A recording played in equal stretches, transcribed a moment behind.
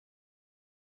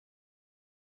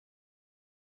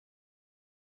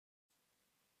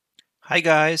Hi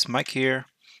guys, Mike here.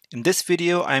 In this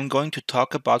video I'm going to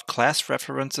talk about class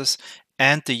references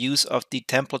and the use of the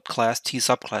template class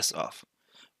TSubclassOf.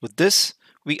 With this,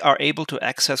 we are able to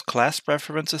access class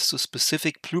references to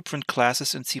specific blueprint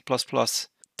classes in C++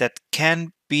 that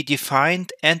can be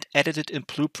defined and edited in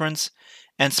blueprints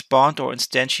and spawned or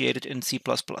instantiated in C++.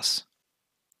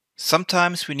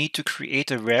 Sometimes we need to create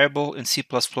a variable in C++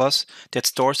 that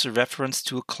stores a reference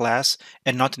to a class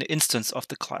and not an instance of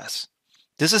the class.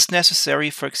 This is necessary,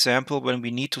 for example, when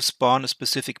we need to spawn a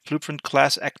specific blueprint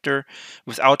class actor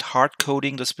without hard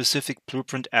coding the specific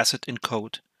blueprint asset in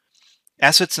code.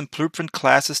 Assets in blueprint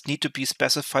classes need to be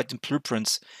specified in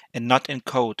blueprints and not in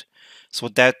code, so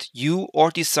that you or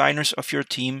designers of your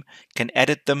team can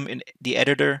edit them in the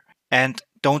editor and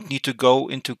don't need to go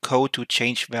into code to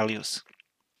change values.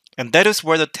 And that is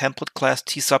where the template class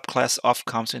TSubclassOf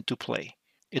comes into play.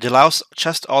 It allows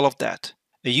just all of that.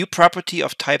 A U property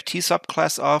of type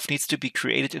TSubclassOf needs to be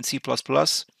created in C++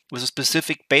 with a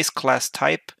specific base class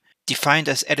type defined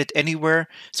as edit anywhere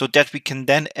so that we can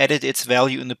then edit its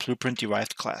value in the blueprint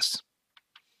derived class.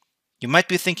 You might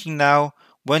be thinking now,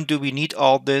 when do we need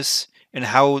all this and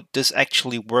how this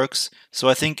actually works? So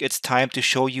I think it's time to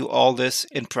show you all this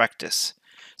in practice.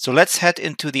 So let's head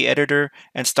into the editor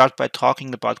and start by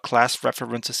talking about class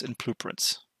references in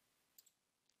blueprints.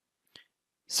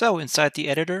 So inside the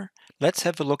editor, let's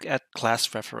have a look at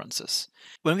class references.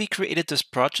 When we created this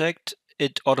project,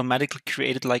 it automatically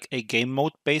created like a game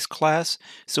mode based class.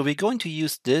 So we're going to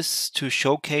use this to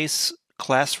showcase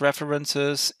class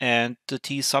references and the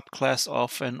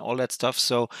TSubclassOf and all that stuff.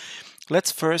 So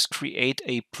let's first create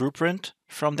a blueprint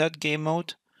from that game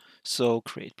mode. So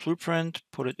create blueprint,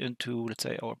 put it into, let's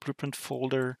say, our blueprint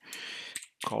folder,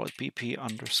 call it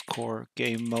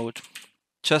bp_game mode.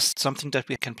 Just something that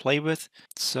we can play with.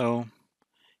 So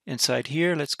inside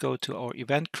here, let's go to our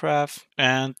event graph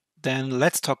and then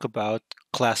let's talk about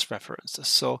class references.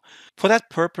 So for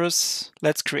that purpose,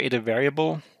 let's create a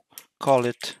variable, call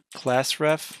it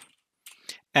classRef.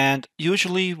 And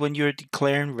usually when you're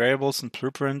declaring variables in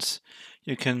blueprints,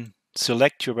 you can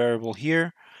select your variable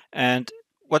here. And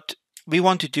what we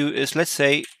want to do is, let's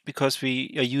say, because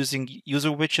we are using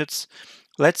UserWidgets,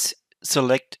 let's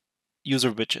select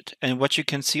UserWidget. And what you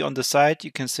can see on the side,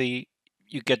 you can see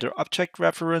you get an object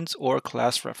reference or a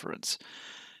class reference.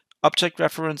 Object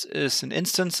reference is an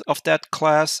instance of that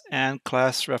class, and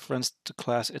class reference the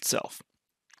class itself.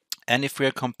 And if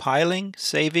we're compiling,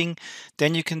 saving,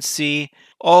 then you can see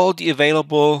all the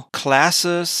available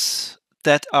classes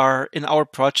that are in our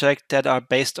project that are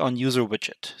based on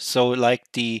UserWidget. So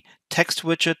like the text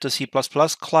widget, the C++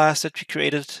 class that we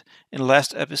created in the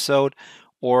last episode,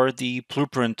 or the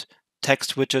blueprint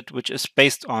text widget, which is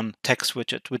based on text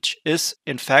widget, which is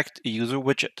in fact a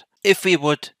UserWidget. If we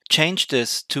would change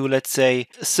this to, let's say,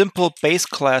 a simple base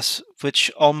class, which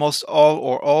almost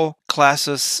all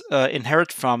classes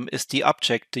inherit from, is the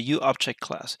object, the UObject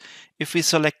class. If we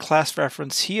select class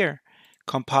reference here,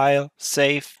 compile,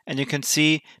 save, and you can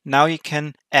see now you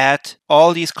can add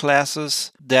all these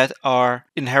classes that are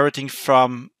inheriting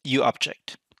from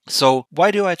UObject. So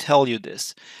why do I tell you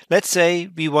this? Let's say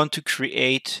we want to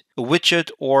create a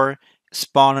widget or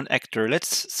spawn an actor.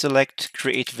 Let's select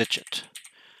create widget.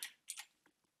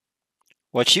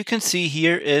 What you can see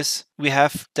here is we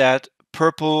have that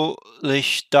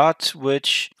purplish dot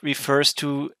which refers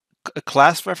to a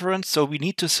class reference. So we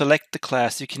need to select the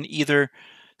class. You can either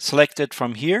select it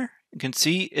from here. You can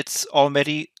see it's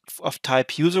already of type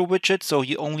UserWidget, so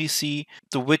you only see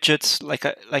the widgets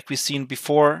like we've seen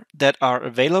before that are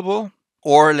available.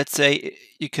 Or let's say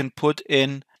you can put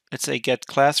in, let's say, get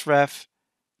class ref,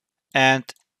 and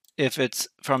if it's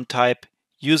from type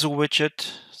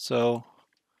UserWidget, so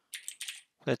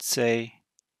let's say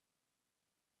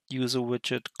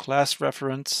UserWidget class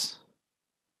reference,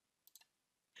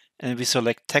 and we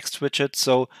select text widget.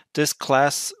 So this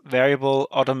class variable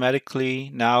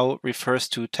automatically now refers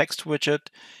to text widget,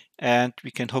 and we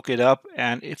can hook it up.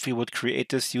 And if we would create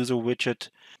this UserWidget,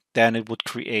 then it would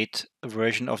create a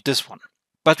version of this one.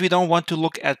 But we don't want to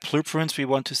look at blueprints. We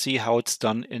want to see how it's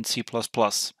done in C++.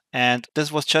 And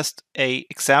this was just an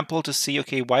example to see,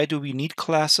 okay, why do we need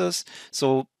classes?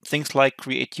 So things like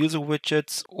create user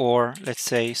widgets, or let's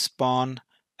say spawn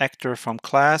actor from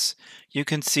class, you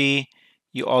can see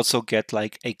you also get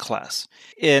like a class.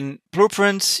 In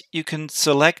blueprints, you can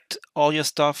select all your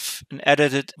stuff and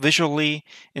edit it visually.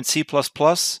 In C++,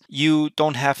 you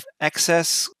don't have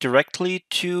access directly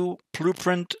to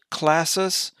blueprint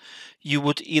classes. You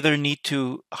would either need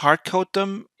to hard code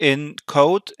them in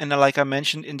code. And like I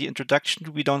mentioned in the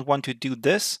introduction, we don't want to do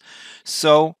this.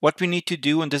 So what we need to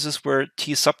do, and this is where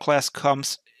TSubclass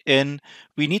comes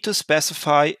we need to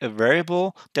specify a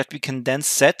variable that we can then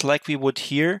set like we would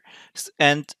here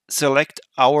and select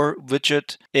our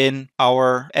widget in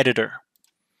our editor.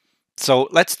 So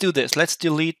let's do this. Let's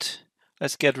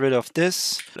get rid of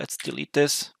this. Let's delete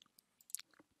this.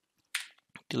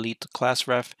 Delete the class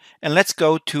ref. And let's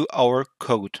go to our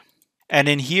code. And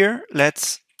in here,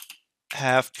 let's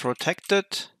have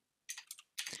protected,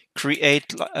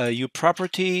 create a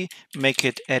UProperty, make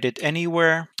it edit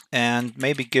anywhere, and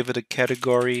maybe give it a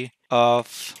category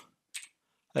of,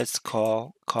 let's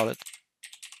call it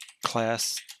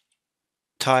class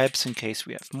types in case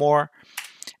we have more.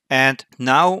 And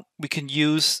now we can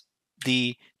use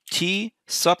the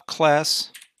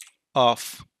TSubclassOf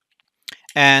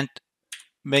and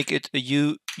make it a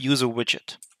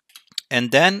UserWidget.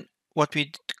 And then what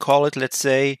we call it, let's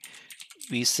say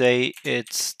we say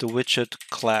it's the widget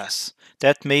class.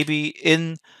 That maybe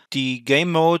in the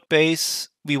game mode base,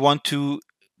 we want to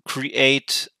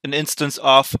create an instance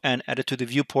of and add it to the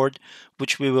viewport,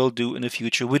 which we will do in a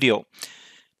future video.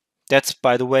 That's,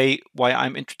 by the way, why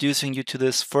I'm introducing you to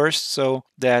this first, so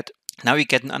that now you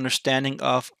get an understanding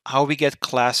of how we get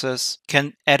classes,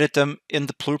 can edit them in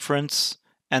the blueprints,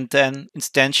 and then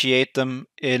instantiate them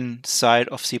inside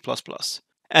of C++.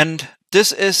 And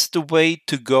this is the way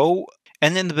to go.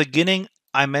 And in the beginning,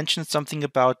 I mentioned something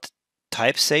about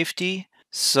type safety,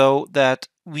 so that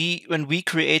when we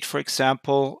create, for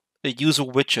example, a user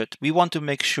widget, we want to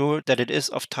make sure that it is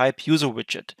of type user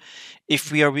widget.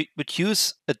 If we would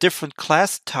use a different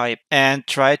class type and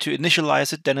try to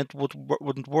initialize it, then it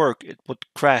wouldn't work. It would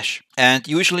crash. And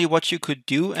usually what you could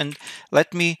do, and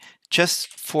let me just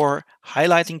for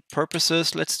highlighting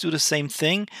purposes, let's do the same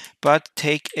thing, but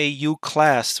take a U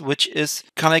class, which is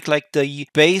kind of like the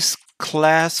base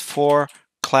class for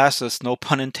classes, no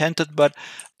pun intended, but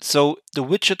so the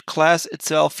widget class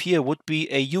itself here would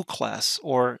be a U class,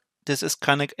 or this is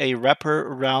kind of a wrapper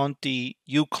around the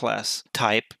U class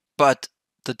type. But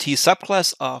the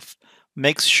TSubclassOf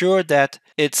makes sure that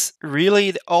it's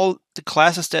really all the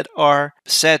classes that are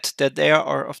set, that they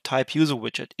are of type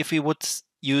UserWidget. If we would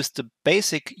use the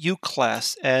basic U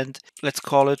class and let's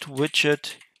call it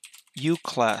widget U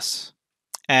class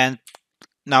and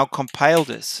now compile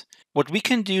this, what we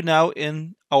can do now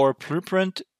in our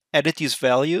blueprint, edit these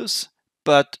values,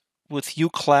 but with U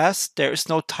class there is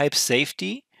no type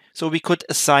safety. So we could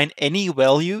assign any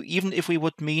value, even if we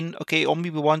would mean, okay, only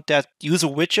we want that user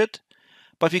widget,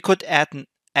 but we could add an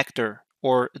actor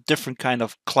or a different kind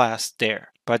of class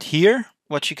there. But here,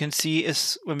 what you can see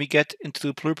is when we get into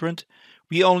the blueprint,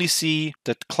 we only see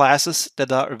the classes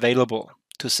that are available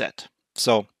to set.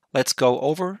 So let's go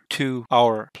over to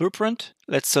our blueprint.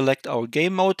 Let's select our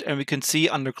game mode, and we can see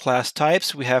under class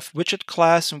types, we have widget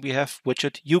class and we have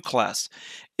widget U class.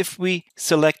 If we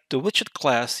select the widget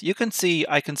class, you can see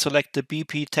I can select the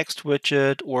BP text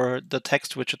widget or the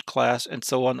text widget class and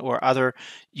so on, or other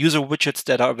user widgets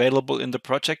that are available in the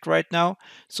project right now.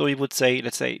 So we would say,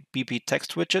 let's say BP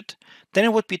text widget, then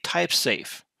it would be type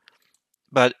safe.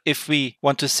 But if we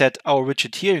want to set our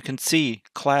widget here, you can see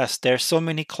class, there's so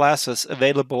many classes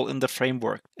available in the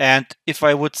framework. And if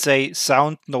I would say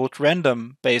sound node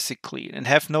random, basically, and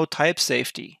have no type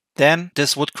safety, then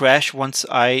this would crash once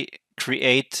I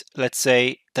create, let's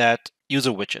say, that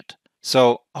user widget.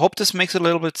 So I hope this makes a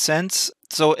little bit sense.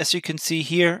 So as you can see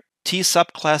here,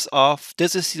 TSubclassOf,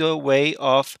 this is your way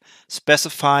of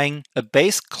specifying a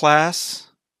base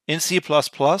class in C++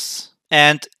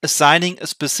 and assigning a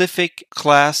specific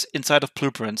class inside of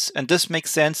blueprints. And this makes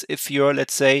sense if you're,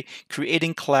 let's say,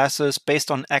 creating classes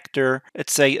based on actor,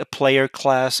 let's say a player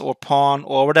class or pawn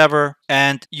or whatever,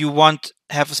 and you want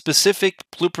have a specific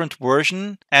blueprint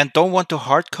version and don't want to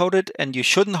hard code it, and you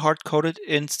shouldn't hard code it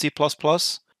in C++,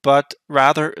 but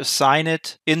rather assign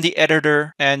it in the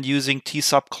editor and using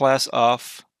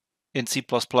TSubclassOf in C++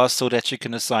 so that you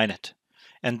can assign it.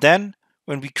 And then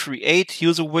when we create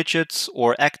user widgets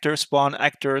or actors, spawn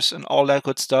actors and all that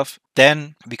good stuff,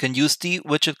 then we can use the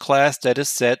widget class that is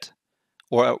set,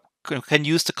 or can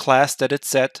use the class that it's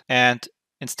set and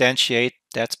instantiate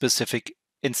that specific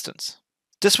instance.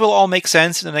 This will all make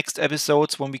sense in the next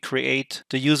episodes when we create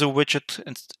the user widget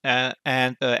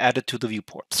and add it to the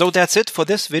viewport. So that's it for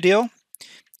this video.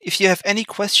 If you have any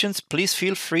questions, please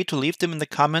feel free to leave them in the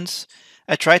comments.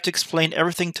 I tried to explain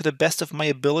everything to the best of my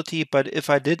ability, but if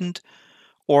I didn't,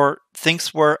 or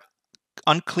things were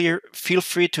unclear, feel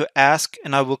free to ask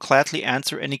and I will gladly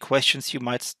answer any questions you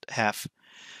might have.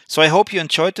 So I hope you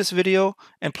enjoyed this video,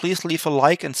 and please leave a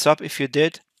like and sub if you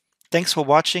did. Thanks for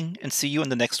watching and see you in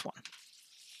the next one.